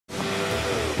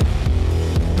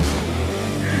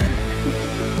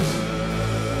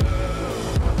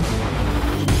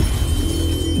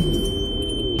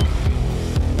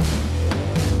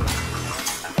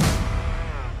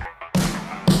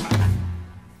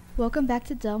Welcome back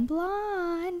to Dumb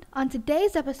Blonde. On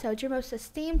today's episode, your most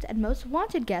esteemed and most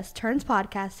wanted guest turns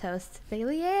podcast host,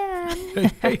 Bailee Ann.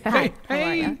 Hey. How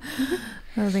are you?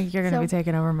 I think you're going to be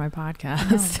taking over my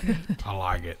podcast. I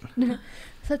like it.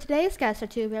 So today's guests are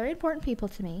two very important people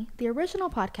to me. The original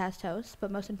podcast host,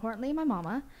 but most importantly, my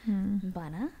mama,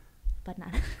 Banana.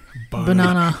 Banana.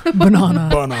 Bunna.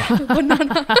 I'm going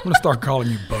to start calling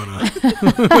you Bunna.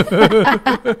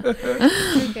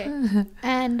 Okay.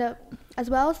 And as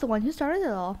well as the one who started it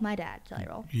all, my dad, Jelly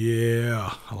Roll.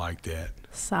 Yeah, I like that.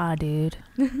 Saw, dude.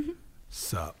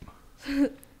 Sup.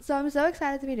 So I'm so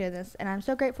excited to be doing this, and I'm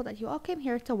so grateful that you all came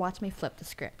here to watch me flip the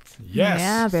script. Yes.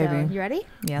 Yeah, baby. So, you ready?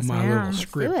 Yes, My I little am. do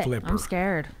script it. flipper. I'm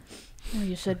scared. Oh,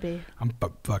 you should be. I'm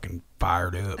fucking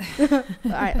fired up. All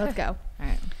right, let's go. All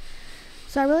right.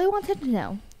 So I really wanted to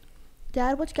know,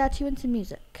 Dad, what got you into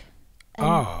music? And,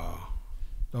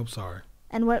 I'm sorry.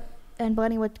 And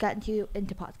Bunnie, what got you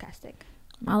into podcasting?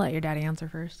 I'll let your daddy answer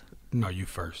first. No, you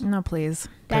first. No, please.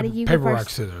 Daddy, you Paper, go rock,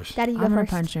 first. scissors. Daddy, you go I'm going first.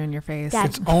 to punch you in your face. Dad.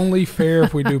 It's only fair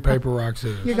if we do paper, rock,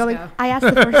 scissors. You're Let's going. go. I asked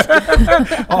the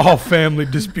first. All family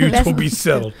disputes Best- will be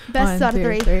settled. Best out of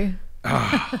 1, 2, three.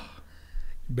 3.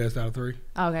 Best out of three?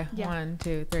 Okay. Yeah. 1,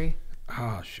 2, 3.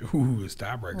 Ooh, it's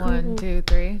tiebreaker. 1, 2,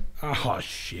 3. Oh,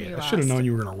 shit. You I should have lost. known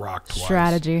you were going to rock twice.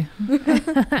 Strategy.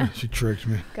 She tricked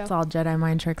me. Go. It's all Jedi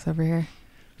mind tricks over here.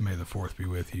 May the fourth be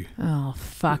with you. Oh,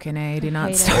 fucking A. Do not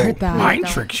Hate it. start that. Mind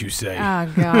Don't. tricks, you say.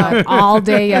 Oh, God. All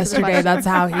day yesterday, that's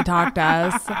how he talked to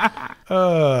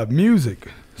us. Music.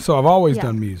 So I've always Yeah.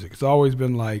 done music. It's always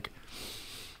been like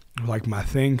my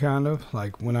thing, kind of.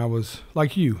 Like when I was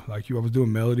like you, I was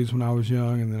doing melodies when I was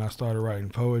young, and then I started writing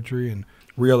poetry and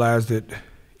realized that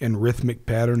in rhythmic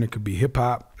pattern it could be hip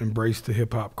hop. Embraced the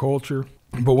hip hop culture.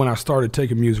 But when I started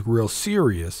taking music real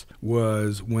serious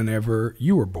was whenever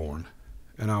you were born,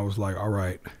 and I was like, all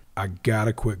right, I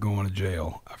gotta quit going to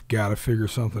jail. I've got to figure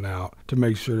something out to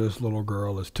make sure this little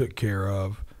girl is took care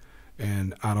of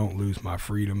and I don't lose my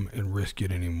freedom and risk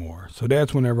it anymore. So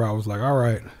that's whenever I was like, all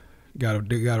right, gotta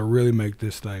really make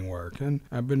this thing work. And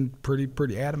I've been pretty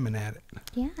adamant at it.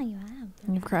 Yeah, you have.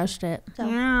 You've crushed it. So,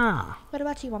 Yeah. what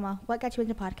about you, Mama? What got you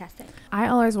into podcasting? I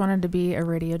always wanted to be a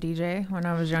radio DJ when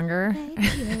I was younger.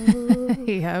 Radio.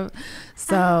 Yep.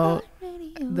 So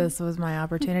Radio. this was my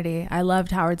opportunity. I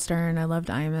loved Howard Stern. I loved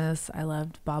Imus. I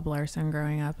loved Bob Larson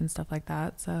growing up and stuff like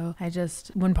that. So I just,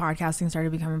 when podcasting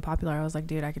started becoming popular, I was like,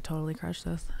 dude, I could totally crush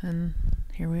this. And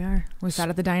here we are. We sat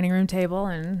at the dining room table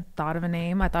and thought of a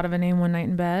name. I thought of a name one night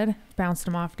in bed, bounced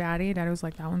him off Daddy. Daddy was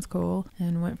like, that one's cool,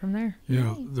 and went from there. You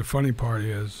know, the funny part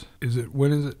is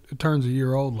when is it? It turns a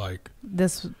year old, like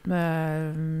This,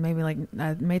 maybe like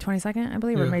May 22nd, I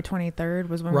believe, or Yeah. May 23rd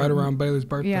was when right around Bailey's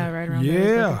birthday. Yeah, right around Yeah.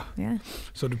 Bailey's birthday. Yeah.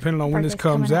 So depending on when this Birthday's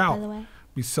comes coming up, by out, the way.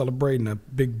 we celebrating a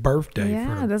big birthday for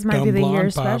Yeah, the this might Dumb be the Blonde year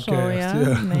special. podcast.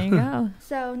 Yeah. There you go.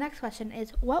 So, next question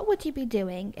is, what would you be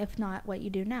doing if not what you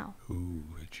do now? Ooh,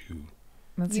 it's you.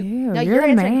 That's You- you. No, You're a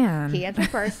answering. man. He answered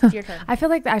first. It's your turn. I feel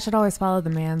like I should always follow the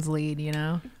man's lead, you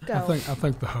know? Go. I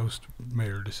think the host made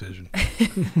her decision.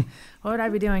 What would I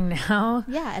be doing now?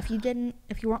 Yeah, if you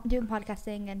weren't doing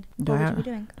podcasting, and Do what I would you be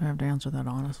doing? Do I have to answer that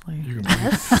honestly?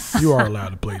 You are allowed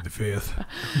to plead the fifth.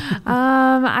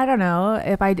 I don't know.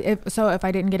 If I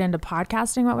didn't get into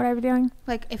podcasting, what would I be doing?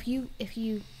 Like, if you,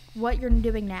 what you're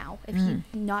doing now, if you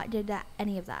not did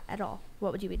any of that at all,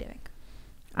 what would you be doing?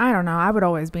 I don't know. I would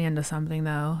always be into something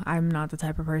though. I'm not the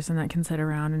type of person that can sit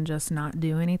around and just not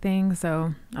do anything.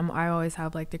 So I always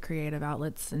have like the creative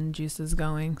outlets and juices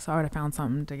going. So I would have found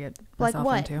something to get Like myself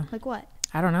what? into. Like what?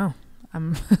 I don't know.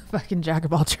 I'm fucking jack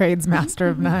of all trades, master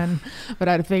of none, but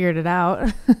I'd have figured it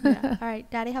out. Yeah. All right,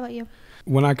 Daddy, how about you?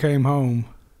 When I came home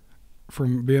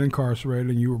from being incarcerated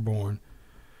and you were born,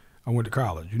 I went to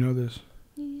college. You know this?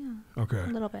 Yeah, Okay. a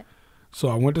little bit. So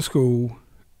I went to school,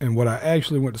 and what I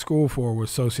actually went to school for was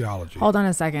sociology. Hold on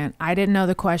a second. I didn't know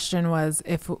the question was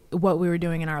what we were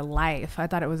doing in our life. I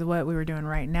thought it was what we were doing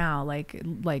right now. Like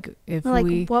if Like,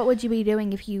 we what would you be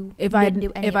doing if you if didn't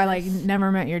do any if of I like this?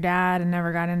 never met your dad and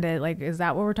never got into it, like, is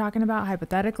that what we're talking about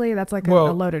hypothetically? That's like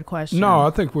Well, a loaded question. No, I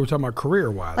think we were talking about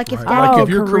career-wise. Like if right? that- like if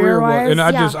your career-wise? and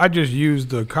Yeah. I just used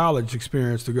the college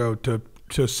experience to go to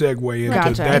segue into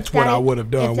Gotcha. that's If what I Daddy- would have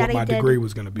done, if what Daddy my did degree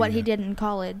was going to be. what he in. did in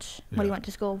college, what he Yeah. went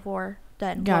to school for,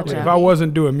 then Gotcha. what would If it I be?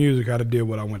 wasn't doing music, I'd have did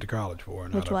what I went to college for.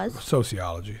 And Which I'd have- was?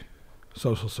 Sociology,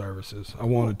 social services. I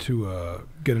wanted to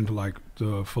get into like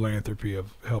the philanthropy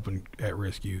of helping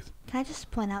at-risk youth. Can I just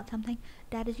point out something?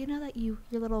 Dad, did you know that your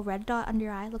little red dot under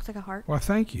your eye looks like a heart? Well,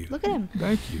 thank you. Look at him.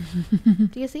 Thank you.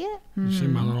 Do you see it? You see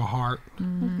my little heart?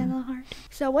 Look at that little heart.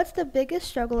 So what's the biggest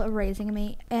struggle of raising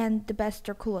me and the best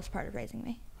or coolest part of raising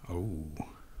me? Oh,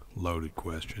 loaded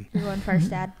question. You're going first,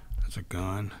 Dad. That's a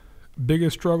gun.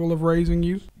 Biggest struggle of raising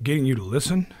you? Getting you to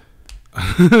listen.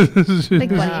 I think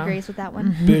Bunnie Yeah. agrees with that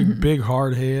one. Big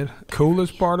hard head.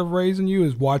 Coolest part of raising you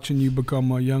is watching you become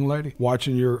a young lady,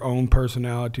 watching your own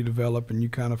personality develop, and you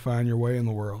kind of find your way in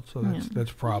the world. So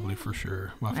that's probably for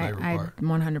sure my favorite I part.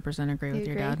 100% agree with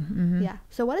You your agree? dad. Mm-hmm. Yeah.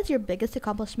 So what is your biggest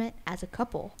accomplishment as a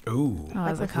couple? Ooh, Oh,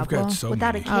 as a with- we've couple. got so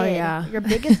Without many. a kid. Oh, yeah. Your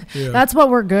biggest Yeah, That's what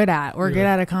we're good at. We're Yeah. good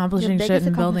at your accomplishing shit biggest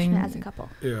and building accomplishment as a couple.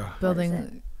 yeah.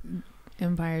 building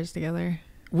empires together.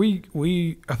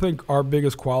 We I think our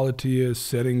biggest quality is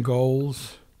setting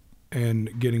goals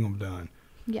and getting them done.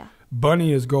 Yeah.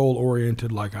 Bunnie is goal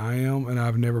oriented like I am, and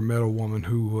I've never met a woman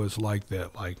who was like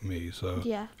that like me. So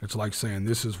Yeah. it's like saying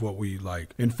this is what we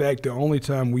like. In fact, the only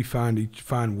time we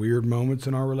find weird moments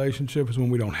in our relationship is when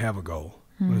we don't have a goal.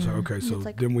 When it's like, okay, so It's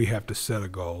like- then we have to set a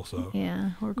goal. So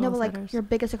Yeah, we're No, goal but like setters. your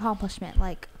biggest accomplishment,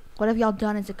 like what have y'all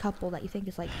done as a couple that you think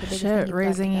is like the biggest thing Shit, you've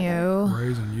raising done together? you,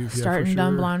 raising you, starting yeah, for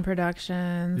Dumb sure. Blonde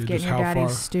Productions, Yeah, getting just your how daddy's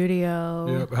far-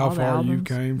 studio. Yep, how all the far you albums.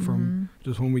 came from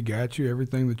just when we got you,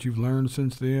 everything that you've learned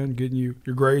since then, getting you.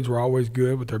 Your grades were always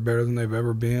good, but they're better than they've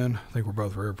ever been. I think we're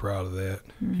both very proud of that.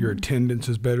 Your attendance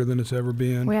is better than it's ever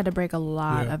been. We had to break a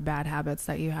lot Yeah. of bad habits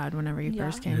that you had whenever you Yeah.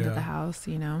 first came to Yeah. the house,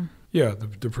 you know. Yeah,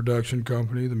 the production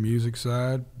company, the music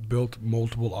side, built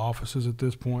multiple offices at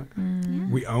this point.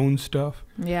 We own stuff.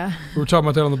 Yeah. We were talking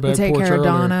about that on the We back take porch care of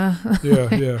earlier. Donna.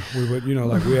 Yeah.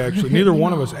 We actually, neither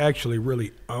one of us actually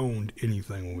really owned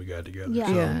anything when we got together. Yeah.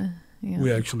 So Yeah. we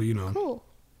actually, Cool.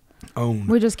 owned.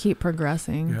 We just keep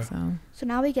progressing. Yeah. So So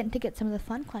now we get to get some of the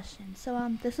fun questions.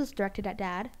 So this is directed at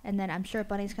Dad, and then I'm sure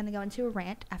Bunnie's gonna go into a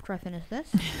rant after I finish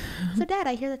this. So Dad,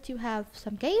 I hear that you have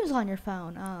some games on your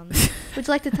phone. Would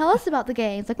you like to tell us about the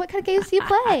games? Like what kind of games do you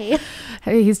play?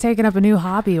 hey, he's taking up a new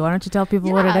hobby. Why don't you tell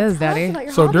people what it Yeah, is, tell us Daddy? about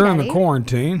your So hobby, during the Daddy.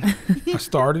 quarantine, I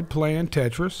started playing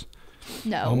Tetris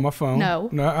No. on my phone. No.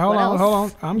 Hold What on.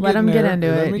 else? I'm Let him getting get there. into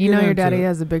Let it. me You get know your into daddy it.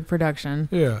 has a big production.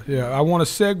 Yeah. I want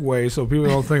to segue so people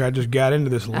don't think I just got into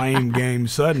this lame game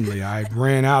suddenly. I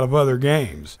ran out of other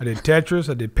games. I did Tetris,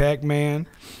 I did Pac-Man,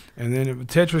 and then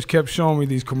Tetris kept showing me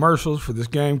these commercials for this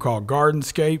game called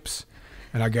Gardenscapes,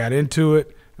 and I got into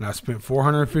it, and I spent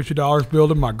 $450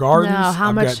 building my gardens. No, how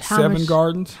I've much? got How 7 much?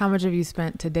 gardens. How much have you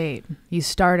spent to date? You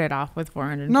started off with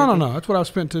 450. No. That's what I've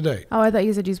spent to date. Oh, I thought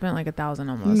you said you spent like 1,000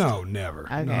 almost. No, never.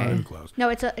 No, Okay. not even close. No,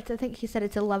 it's I think he said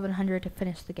it's 1,100 to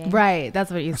finish the game. Right,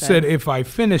 that's what you I said. said if I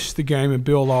finish the game and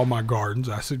build all my gardens,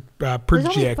 I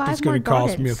project 5 it's going to more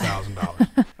cost me gardens.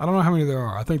 $1,000. I don't know how many there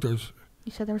are. I think there's,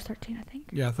 You said there was 13, I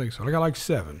think. I think so. I got like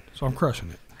 7, so I'm crushing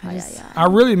it. Aye, Nice. aye, I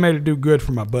really made it do good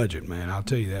for my budget, man. I'll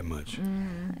tell you that much.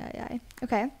 aye.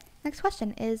 Okay. Next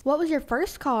question is, what was your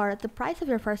first car, the price of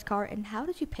your first car, and how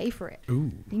did you pay for it? Ooh.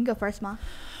 You can go first, Ma.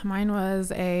 Mine was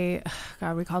we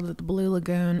called it the Blue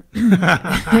Lagoon.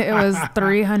 It was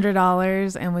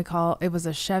 $300, and it was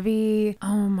a Chevy.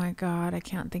 Oh my God, I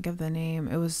can't think of the name.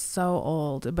 It was so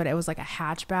old, but it was like a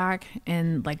hatchback,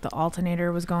 and like the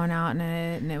alternator was going out in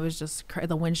it, and it was just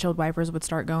the windshield wipers would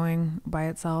start going by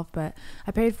itself. But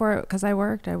I paid for it because I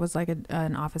worked. I was like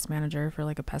an office manager for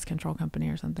like a pest control company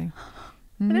or something.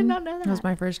 I did not know that. It was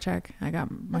my first check. I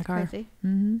got my That's car. crazy.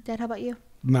 Mm-hmm. Dad, how about you?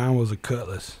 Mine was a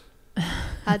Cutlass.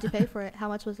 How'd you pay for it? How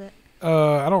much was it?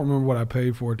 I don't remember what I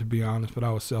paid for it, to be honest, but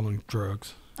I was selling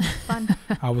drugs. Fun.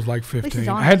 I was like least he's 15.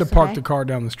 I had to honest, park okay? the car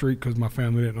down the street because my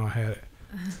family didn't know I had it.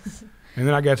 And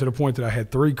then I got to the point that I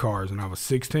had 3 cars, and I was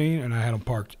 16, and I had them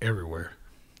parked everywhere.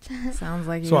 Sounds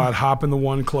like So you. I'd hop in the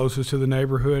one closest to the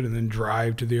neighborhood and then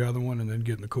drive to the other one and then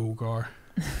get in the cool car.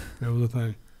 That was the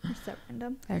thing. You're so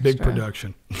random. Big Extra.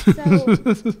 production. So,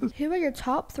 who are your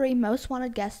top 3 most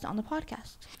wanted guests on the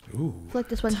podcast? Ooh. I feel like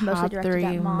this one's mostly Top directed 3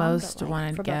 at Mom, most but, like,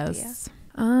 wanted for both of you. guests.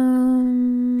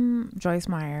 Joyce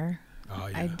Meyer. Oh,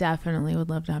 yeah. I definitely would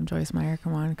love to have Joyce Meyer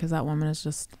come on because that woman is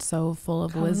just so full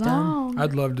of Come wisdom. along.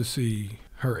 I'd love to see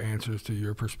her answers to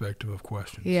your perspective of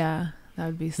questions. Yeah, that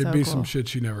would be so There'd be cool. some shit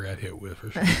she never got hit with,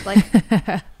 for sure. Like,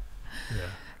 Yeah.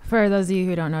 For those of you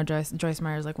who don't know, Joyce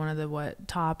Meyer is like one of the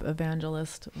top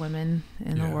evangelist women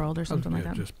in the Yeah. world or something like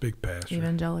that. Just big pastor.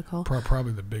 Evangelical.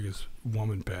 Probably the biggest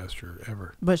woman pastor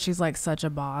ever. But she's like such a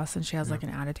boss, and she has like an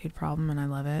attitude problem, and I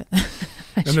love it.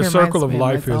 And the circle of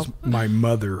life is my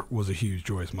mother was a huge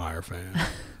Joyce Meyer fan.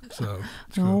 So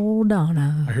it's cool. Oh,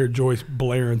 Donna. I hear Joyce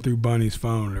blaring through Bunnie's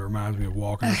phone, and it reminds me of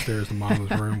walking upstairs to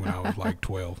Mama's room when I was like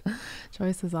 12.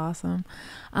 Joyce is awesome.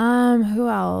 Who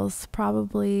else?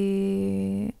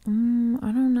 Probably, I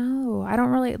don't know. I don't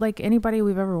really, like, anybody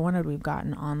we've ever wanted, we've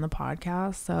gotten on the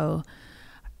podcast. So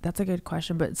that's a good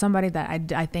question. But somebody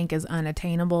that I think is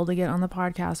unattainable to get on the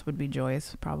podcast would be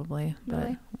Joyce, probably. But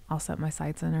Really? I'll set my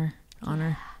sights on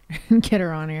her. Get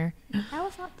her on here. I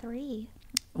was not 3.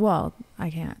 Well, I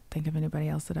can't think of anybody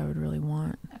else that I would really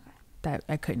want Okay. that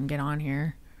I couldn't get on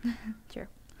here. True.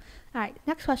 All right.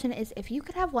 Next question is: if you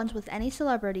could have lunch with any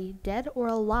celebrity, dead or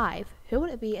alive, who would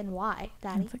it be and why,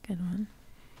 Daddy? That's a good one.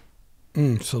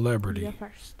 Celebrity. You're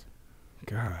first.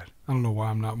 God, I don't know why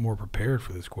I'm not more prepared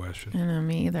for this question. I know,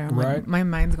 me either. I'm Right? like, my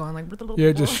mind's going like. Yeah,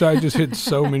 I just hit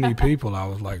so many people. I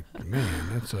was like, man,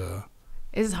 that's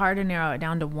It's hard to narrow it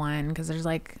down to one because there's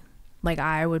like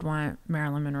I would want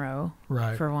Marilyn Monroe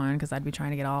right. for one because I'd be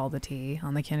trying to get all the tea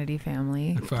on the Kennedy family.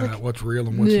 And find out what's real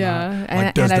and what's Yeah, not.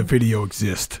 Like, does and the video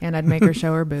exist? And I'd make her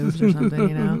show her boobs or something,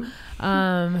 you know.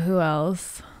 Who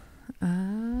else?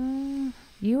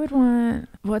 You would want,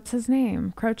 what's his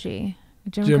name? Croce.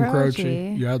 Jim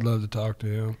Croce. Yeah, I'd love to talk to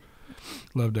him.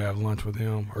 Love to have lunch with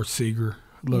him. Or Seeger.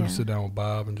 I'd love to sit down with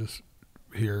Bob and just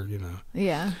hear, you know.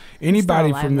 Yeah.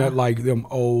 Anybody from that, like, that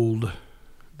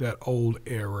old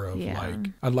era of, Yeah.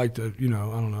 like, I'd like to, you know,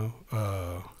 I don't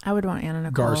know. I would want Anna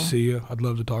Nicole. Garcia. I'd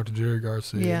love to talk to Jerry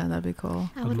Garcia. Yeah, that'd be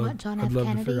cool. I would want John F. I'd love to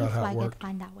Kennedy figure out so how it I could worked.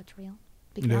 find out what's real.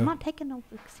 Because Yeah. I'm not taking no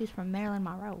excuse from Marilyn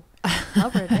Monroe.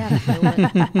 Love her to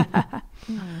death.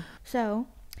 So,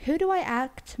 who do I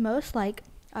act most like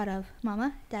out of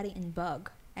Mama, Daddy, and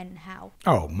Bug? And how?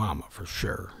 Oh, Mama, for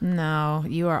sure. No,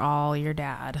 you are all your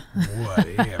dad.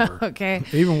 Whatever. Okay.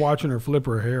 Even watching her flip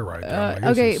her hair right there. I'm like, this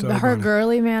Okay, is so her funny.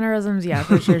 girly mannerisms, yeah,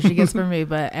 for sure, she gets from me.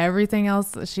 But everything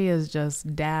else, she is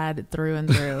just dad through and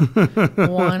through,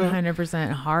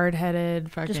 100%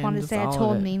 hard-headed. Fucking. Just wanted to say I all of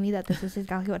told it. Mimi that this is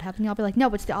exactly what happened. Y'all be like, no,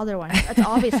 it's the other one. It's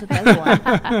obviously the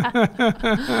other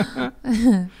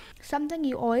one. Something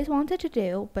you always wanted to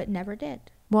do but never did.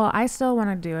 Well, I still want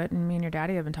to do it, and me and your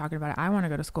daddy have been talking about it. I want to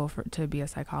go to school to be a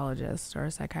psychologist or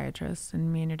a psychiatrist,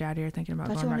 and me and your daddy are thinking about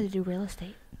I thought going you back. wanted to do real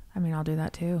estate. I mean, I'll do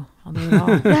that too. I'll do it all.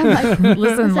 I'm like,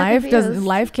 Listen, Executive.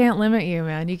 life can't limit you,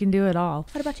 man. You can do it all.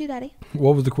 What about you, Daddy?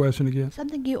 What was the question again?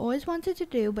 Something you always wanted to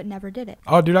do but never did it.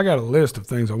 Oh, dude, I got a list of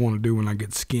things I want to do when I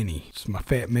get skinny. It's my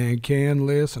fat man can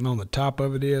list, and on the top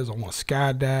of it is I want to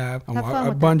skydive. Have fun I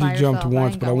with that by bungee jumped yourself. I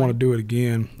once, ain't but I got want to one. do it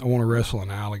again. I want to wrestle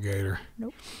an alligator.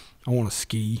 Nope. I want to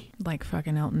ski. Like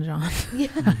fucking Elton John. Yeah.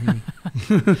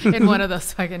 In one of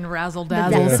those fucking razzle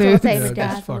dazzle dazzle suits. suits. Yeah, Dazzled.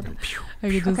 just fucking. Phew. I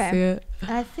could just Okay. see it.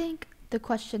 I think the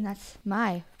question that's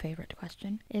my favorite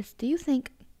question is, do you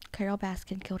think Carol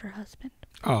Baskin killed her husband?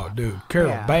 Oh, dude, Carol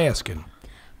Yeah. Baskin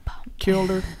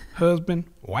killed her husband,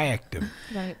 whacked him.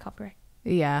 You're going to get copyright.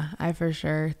 Yeah, I for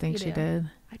sure think You she do. did.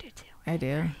 I do too. I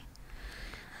do.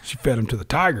 She fed him to the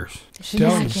tigers.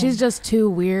 Telling you. She's just too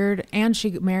weird, and she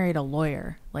married a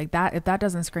lawyer. Like that, if that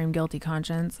doesn't scream guilty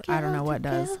conscience, I don't know what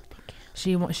does.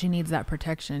 She needs that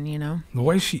protection, you know. The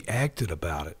way she acted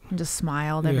about it. And just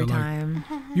smiled Yeah, every like, time.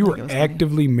 You I were think it was funny.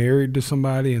 actively married to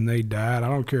somebody and they died. I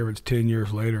don't care if it's 10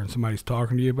 years later and somebody's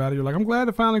talking to you about it. You're like, I'm glad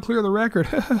to finally clear the record.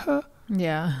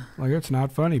 Yeah. Like, it's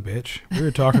not funny, bitch. We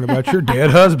were talking about your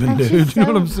dead husband, And dude. she's You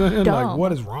know what I'm so saying? dumb. Like,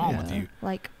 what is wrong with Yeah. you?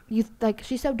 Like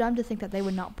she's so dumb to think that they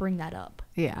would not bring that up.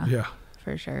 Yeah. Yeah.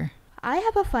 For sure. I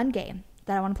have a fun game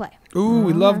that I want to play. Ooh,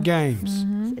 we Mhm. love games.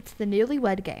 Mhm. It's the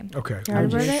Newlywed Game. Okay. You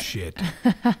heard Oh, of it? shit.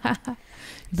 You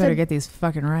better So- get these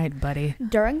fucking right, buddy.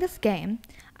 During this game,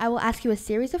 I will ask you a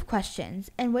series of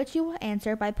questions in which you will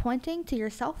answer by pointing to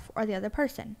yourself or the other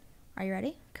person. Are you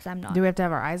ready? Because I'm not. Do we have to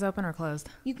have our eyes open or closed?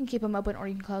 You can keep them open or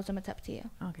you can close them. It's up to you.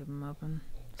 I'll keep them open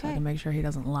so I Okay. can make sure he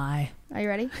doesn't lie. Are you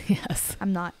ready? Yes.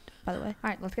 I'm not, by the way. All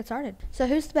right, let's get started. So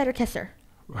who's the better kisser?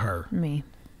 Her. Me.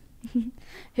 Who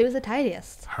is the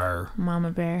tidiest? Her. Mama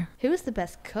bear. Who is the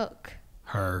best cook?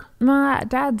 Her. My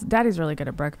daddy's really good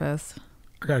at breakfast.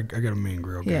 I got a mean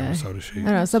girl game, Yeah. so does she. I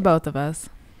don't know, so both of us.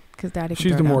 Because daddy can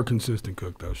She's throw the down. more consistent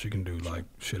cook, though. She can do, like,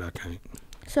 shit I can't.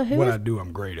 So What I do,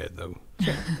 I'm great at, though.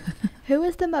 who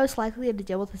is the most likely to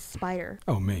deal with a spider?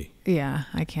 Oh, me. Yeah,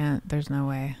 I can't. There's no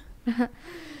way.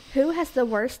 Who has the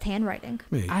worst handwriting?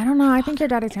 Me. I don't know. I think your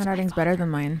daddy's handwriting's better than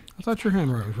mine. I thought your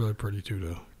handwriting was really pretty, too,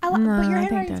 though. But No, your I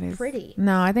think handwriting's daddy's pretty.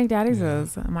 No, I think daddy's Yeah.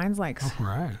 is. Mine's like All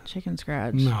right. chicken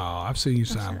scratch. No, I've seen you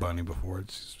sign sure. Bunny before.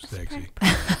 It's sexy.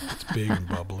 It's big and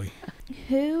bubbly.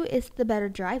 Who is the better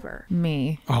driver?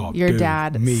 Me. Oh, Your dude,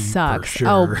 dad me for sucks. sure.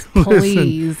 Oh, Listen.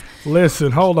 please.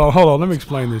 Listen, hold on. Let me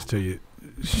explain this to you.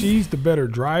 She's the better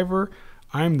driver.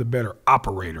 I'm the better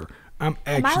operator. I'm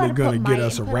Am I allowed actually to going put to get my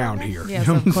us input on around this? here. Yes,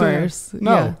 You know of what I'm saying? course.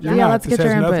 No, Yeah. you're Yeah, not. let's This get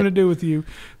your has nothing input. to do with you.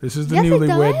 This is the Yes, it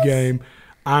Newlywed does. Game.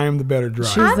 I am the better driver.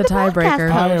 She's I'm the the podcast tiebreaker.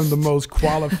 host. I am the most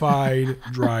qualified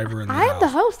driver in the I am house. the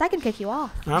host. I can kick you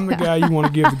off. I'm the guy you want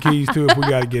to give the keys to if we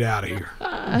got to get out of here.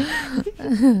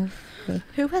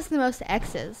 Who has the most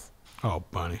exes? Oh,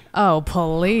 Bunnie. Oh,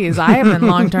 please. I am in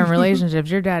long-term relationships.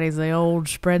 Your daddy's the old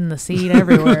spreading the seed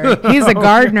everywhere. He's a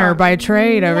gardener by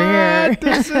trade over here.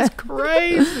 This is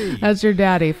crazy. That's your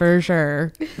daddy for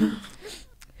sure.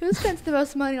 Who spends the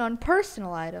most money on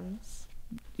personal items?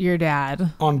 Your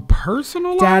dad. On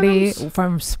personal Daddy, items?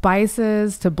 from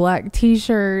spices to black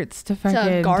t-shirts to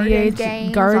fucking garden DH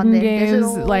games garden on the games.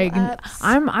 digital Like apps.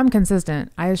 I'm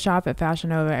consistent. I shop at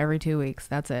Fashion Nova every 2 weeks.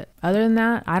 That's it. Other than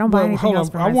that, I don't buy anything else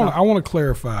for myself. I want to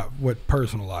clarify what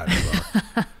personal items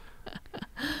are.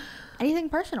 Anything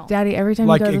personal. Daddy, every time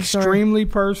Like you go to the store, extremely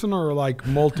personal or like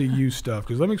multi-use stuff?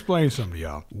 Because let me explain something to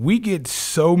y'all. We get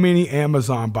so many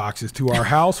Amazon boxes to our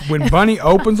house. When Bunnie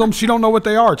opens them, she don't know what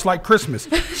they are. It's like Christmas.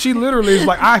 She literally is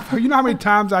like, you know how many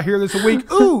times I hear this a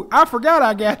week? Ooh, I forgot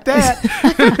I got that.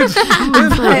 It's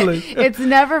literally. it's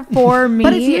never for me.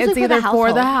 But it's usually It's for either the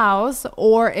for the household. house,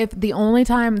 or if the only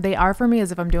time they are for me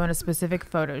is if I'm doing a specific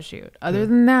photo shoot. Other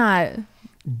than that,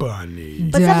 Bunnie.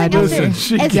 But something else Listen, is,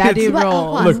 she is Daddy what-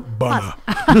 roll. pause, Look, Bunna.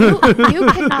 pause. You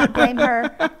cannot blame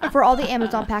her for all the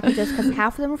Amazon packages because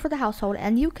half of them are for the household,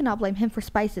 and you cannot blame him for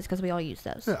spices because we all use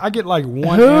those. I get like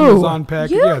one Who? Amazon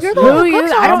package. You? Yes. You're the yeah. one who who use?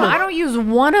 cooks I all don't. of them. I don't use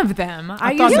one of them. I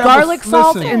thought use that garlic was-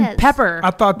 salt listen. and pepper.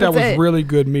 I thought that That's was it. really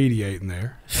good mediating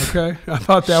there. Okay? I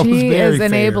thought that was She very is fair.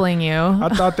 enabling you. I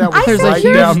thought that I was said right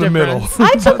huge down the middle. difference.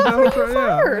 I took that from you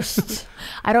Yeah. first.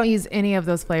 I don't use any of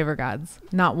those flavor gods.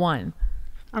 Not one.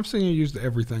 I've seen you use the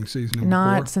everything seasoning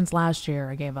Not before. since last year.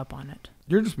 I gave up on it.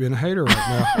 You're just being a hater right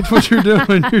now. That's what you're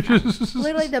doing. You're just.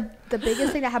 Literally, the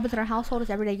biggest thing that happens in our household is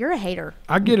every day you're a hater.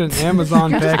 I get an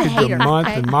Amazon You're just a package hater, a month,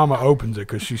 okay? and Mama opens it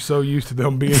because she's so used to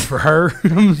them being for her. You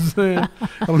know what I'm saying?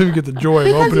 I don't even get the joy of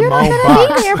Because opening you're my not own going to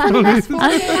box. be here for the next 48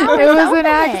 hours. It to was open an it.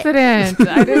 accident.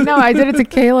 I didn't know. I did it to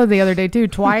Kayla the other day too,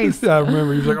 twice. Yeah, I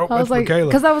remember. You was like, "Oh, I that's was for like, Kayla."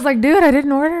 because I was like, dude, I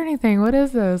didn't order anything. What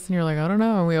is this? And you're like, I don't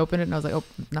know. And we opened it, and I was like, oh,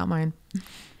 not mine.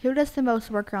 Who does the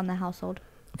most work around the household?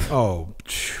 Oh,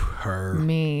 her.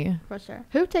 Me. For sure.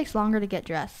 Who takes longer to get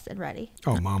dressed and ready?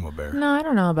 Oh, Mama Bear. No, I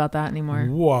don't know about that anymore.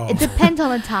 Whoa. It depends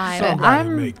on the time. Somebody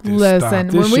I'm- make this listen, stop.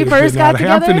 This when we shit is first getting out got of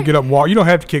hand. I'm together- finna get up and walk. You don't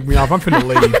have to kick me off. I'm finna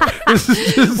leave. This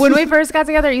is just. When we first got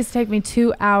together, it used to take me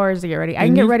 2 hours to get ready. I can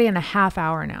And get you- ready in a half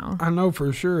hour now. I know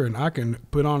for sure, and I can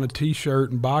put on a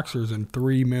t-shirt and boxers in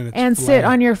 3 minutes. And flat. sit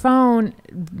on your phone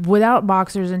without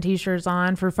boxers and t-shirts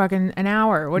on for fucking an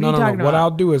hour. What are you talking What about?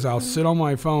 I'll do is I'll sit on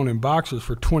my phone in boxers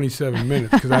for 27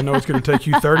 minutes because I know it's going to take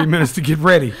you 30 minutes to get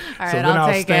ready. All So right, then I'll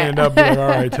I'll take stand it. up and be like, all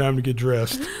right, time to get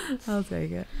dressed. I'll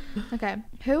take it. Okay.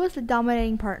 Who is the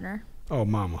dominating partner? Oh,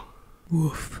 Mama.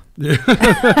 Woof. Yeah,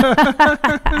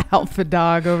 Alpha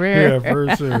dog over here. yeah,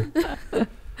 for sure.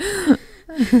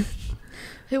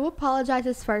 Who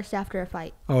apologizes first after a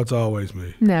fight? Oh, it's always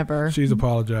me. Never. She's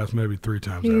apologized maybe 3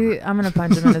 times ever. I'm gonna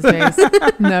punch him in his face.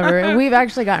 Never. And we've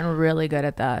actually gotten really good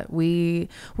at that. We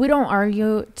don't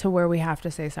argue to where we have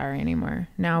to say sorry anymore.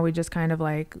 Now we just kind of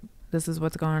like, this is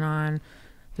what's going on.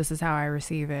 This is how I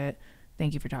receive it.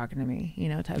 Thank you for talking to me.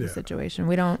 Type Yeah. of situation.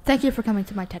 We don't. Thank you for coming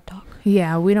to my TED Talk.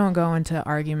 Yeah, we don't go into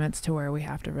arguments to where we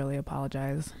have to really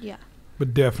apologize. Yeah.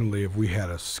 But definitely, if we had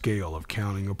a scale of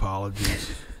counting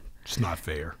apologies, it's not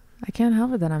fair. I can't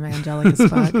help it that I'm angelic as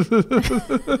fuck.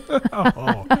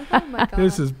 Oh, Oh my god.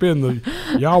 this has been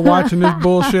y'all watching this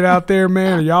bullshit out there,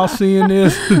 man? Are y'all seeing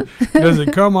this? Does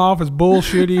it come off as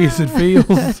bullshitty as it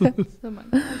feels? Oh my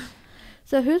gosh.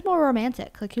 So who's more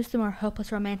romantic? Like who's the more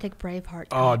hopeless romantic Braveheart?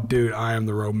 Oh, type? dude, I am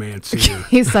the romancier.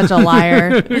 He's such a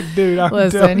liar. Dude, I'm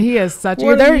Listen, telling he is such.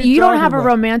 What are you You don't talking have a about?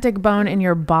 romantic bone in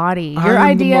your body. Your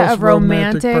I am the idea most of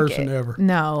romantic person ever.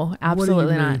 No,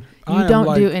 absolutely not. mean? I You am don't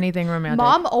like- do anything romantic.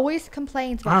 Mom always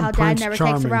complains about I'm how Prince dad never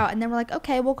takes her Charming. out, and then we're like,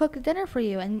 okay, we'll cook dinner for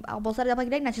you, and we'll set it up like a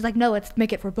date night. She's like, no, let's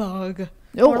make it for Bug.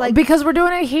 Oh, Or like, because we're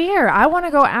doing it here. I want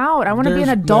to go out. I want to be an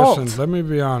There's- adult. Listen, let me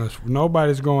be honest.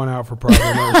 Nobody's going out for probably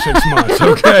another 6 months,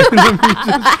 okay?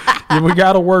 We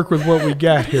got to work with what we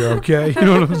got here, okay? You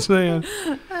know what I'm saying?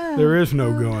 There is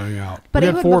no going out. But We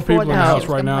have even 4 before people in the that, house she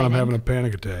was right now, and I'm complaining. having a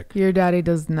panic attack. Your daddy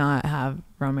does not have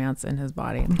romance in his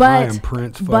body. I But am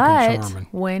Prince fucking Charming.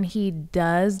 when he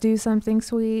does do something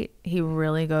sweet, he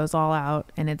really goes all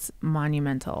out, and it's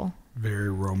monumental. Very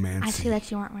romantic. I see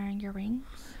that you aren't wearing your ring.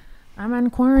 I'm in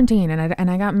quarantine, and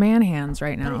I got man hands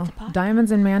right But now. it's a podcast.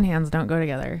 Diamonds and man hands don't go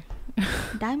together.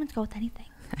 Diamonds go with anything.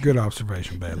 Good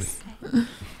observation, Bailee. Okay.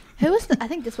 Who is the? I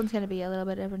think this one's gonna be a little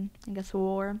bit of an, I guess,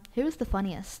 war. Who is the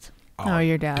funniest? Oh,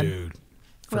 your dad. Dude.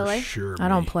 For Really? sure. I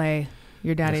don't me. play.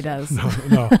 Your daddy does.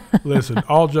 No. Listen,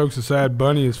 all jokes aside,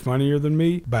 Bunnie is funnier than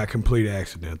me by complete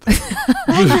accident.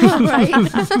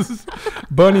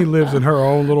 Bunnie lives in her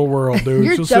own little world, dude.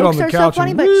 Your She'll sit on jokes the are so couch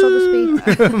funny, and but she'll just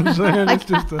be I'm saying, it's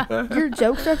just your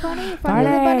jokes are funnier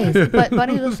than Bunnie's, but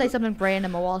Bunnie will say something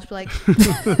random and Wallace will be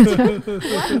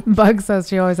like, Bug says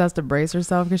she always has to brace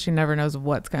herself because she never knows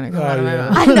what's gonna come out of my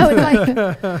mouth. I know,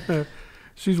 it's like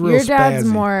she's real Your dad's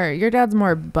spazzy. your dad's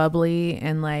more bubbly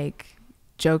and like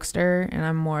jokester, and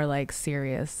I'm more like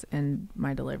serious in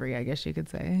my delivery, I guess you could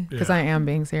say, because I am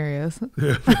being serious.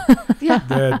 yeah.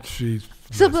 That she's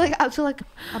So like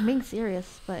I'm being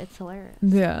serious, but it's hilarious.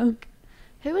 Yeah.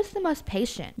 Who is the most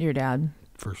patient? Your dad.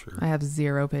 for sure. I have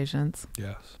zero patience.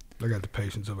 Yes, I got the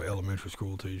patience of an elementary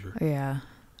school teacher. Yeah.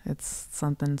 It's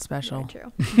something special. Very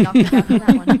true. Knocked it down for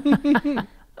that one.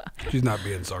 She's not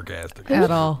being sarcastic At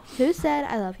all. Who said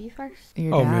I love you first?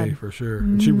 Your dad. me for sure.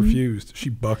 And she refused. She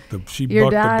bucked the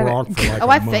Your dad- bronc for like Oh,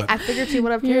 a month. I figured she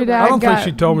would have Your too. dad I don't think got-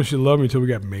 she told me she loved me until we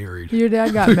got married. Your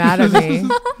dad got mad at me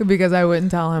because I wouldn't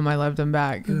tell him I loved him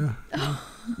back. Yeah.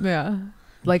 Yeah.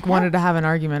 Like wanted to have an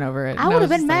argument over it. I And would've was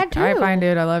been just mad like, all right, too. fine,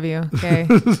 dude. I love you. Okay.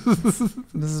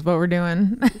 This is what we're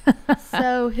doing.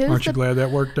 So who's Aren't you the glad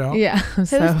that worked out? Yeah. who's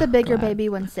the bigger baby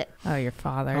when sick? Oh, your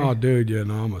father. Oh, dude, yeah,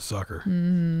 no, I'm a sucker. We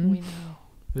know.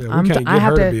 Yeah, we I'm can't t- get I her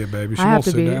have to to- be a baby. She I have won't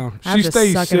to sit be. down. I have She to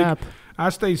stays suck sick. it up. I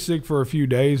stay sick for a few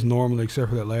days normally, except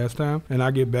for that last time, and I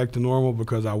get back to normal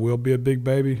because I will be a big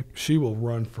baby. She will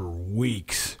run for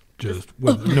weeks just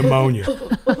with pneumonia.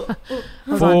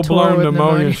 Full blown with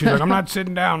pneumonia. And she's like, I'm not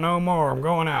sitting down no more. I'm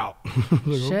going out.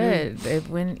 Like, okay. Shit.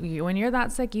 When you're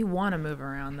that sick, you want to move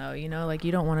around, though. You know, like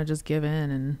you don't want to just give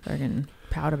in and fucking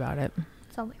pout about it.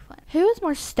 Sounds like fun. Who is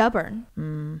more stubborn?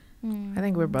 I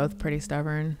think we're both pretty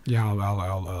stubborn. Yeah,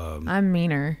 I'll I'm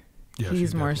meaner. yeah, she's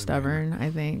He's more definitely stubborn, I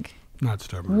think. not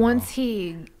stubborn. Once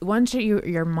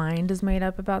your mind is made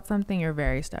up about something, you're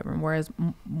very stubborn. Whereas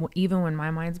even when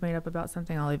my mind's made up about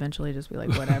something, I'll eventually just be like,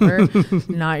 whatever.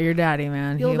 Not your daddy,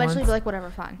 man. You'll He eventually wants- be like, whatever,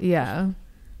 fine. yeah.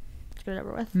 Let's get it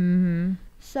over with. Mm-hmm.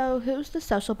 So who's the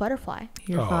social butterfly?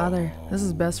 Your father. This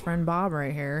is best friend Bob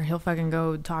right here. He'll fucking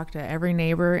go talk to every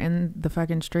neighbor in the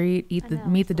fucking street,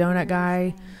 meet the donut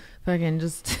guy, fucking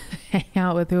just hang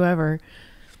out with whoever.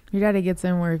 Your daddy gets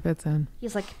in where he fits in.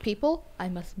 He's like, people I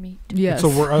must meet. Yes.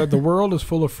 So the world is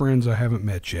full of friends I haven't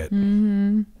met yet.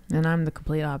 Mm-hmm. And I'm the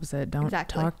complete opposite. Don't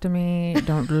Exactly. talk to me.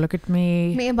 Don't look at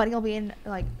me. Me and Bunny will be in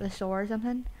like the store or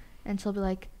something, and she'll be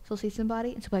like, she'll see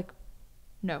somebody, and she'll be like,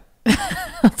 no.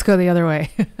 Let's go the other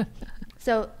way.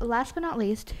 So last but not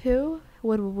least, who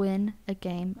would win a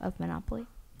game of Monopoly?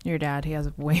 Your dad, he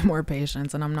has way more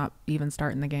patience, and I'm not even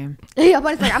starting the game. Yeah,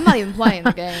 Bunny's like, I'm not even playing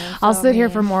the game. I'll so sit here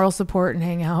mean. for moral support and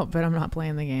hang out, but I'm not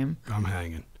playing the game. I'm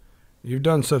hanging. You've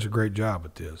done such a great job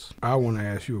at this. I want to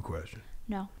ask you a question.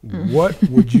 No. What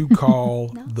would you call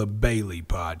No. the Bailee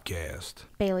podcast?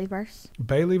 Bailey verse.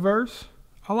 Baileyverse?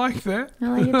 I like that. I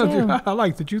like it too. I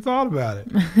like that you thought about it.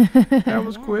 That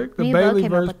was quick. The Me and Bo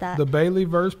came up with Baileyverse, that. the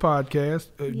Baileyverse podcast.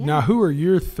 Yeah. Now, who are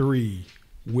your 3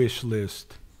 wish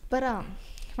list? But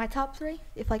my top 3,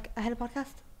 if like I had a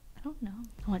podcast, I don't know.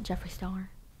 I want Jeffree Star.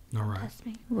 All right. Test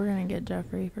me. We're going to get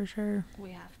Jeffrey for sure.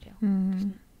 We have to. Mm-hmm.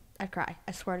 I'd cry.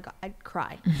 I swear to God, I'd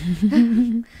cry.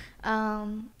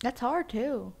 That's hard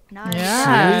too. Nice.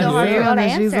 Yeah. So hard for y'all to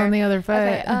She's answer. on the other foot.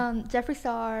 Okay. Jeffree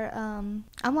Star.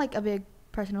 I'm like a big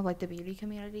person of like the beauty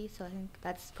community, so I think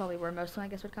that's probably where most of them I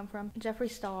guess would come from. Jeffree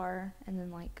Star, and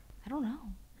then like I don't know.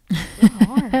 It's really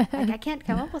hard. Like I can't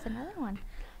come up with another one.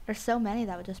 There's so many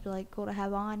that would just be like cool to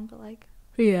have on, but like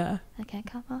Yeah. I can't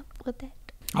come up with it.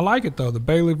 I like it, though. The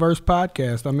Baileyverse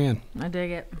podcast. I'm in. I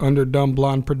dig it. Under Dumb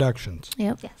Blonde Productions.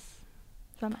 Yep. Yes.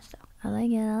 Very much so. I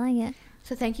like it.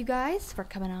 So thank you guys for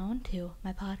coming on to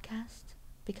my podcast.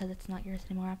 Because it's not yours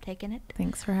anymore, I'm taking it.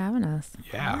 Thanks for having us.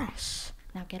 Yeah. Yes.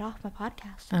 Now get off my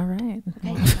podcast. All right.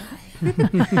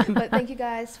 Okay. But thank you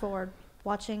guys for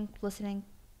watching, listening,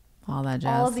 All that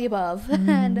jazz. all of the above.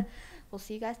 And we'll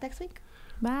see you guys next week.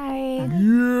 Bye.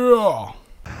 Yeah.